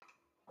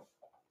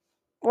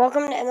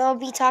Welcome to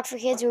MLB Talk for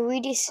Kids, where we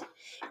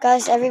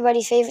discuss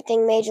everybody's favorite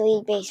thing, Major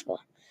League Baseball.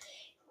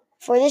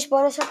 For this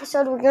bonus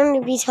episode, we're going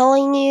to be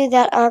telling you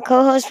that our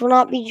co-host will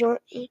not be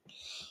joining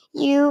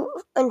you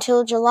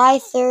until July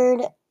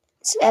 3rd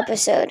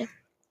episode.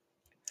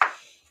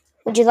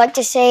 Would you like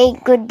to say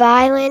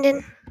goodbye,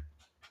 Landon?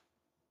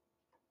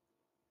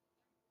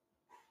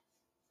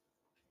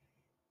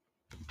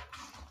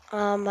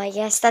 I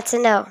guess that's a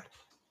no.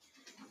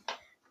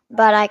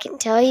 But I can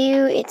tell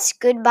you it's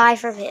goodbye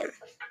from him.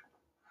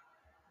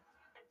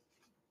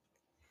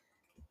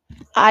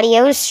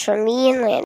 Adios from me and Landon.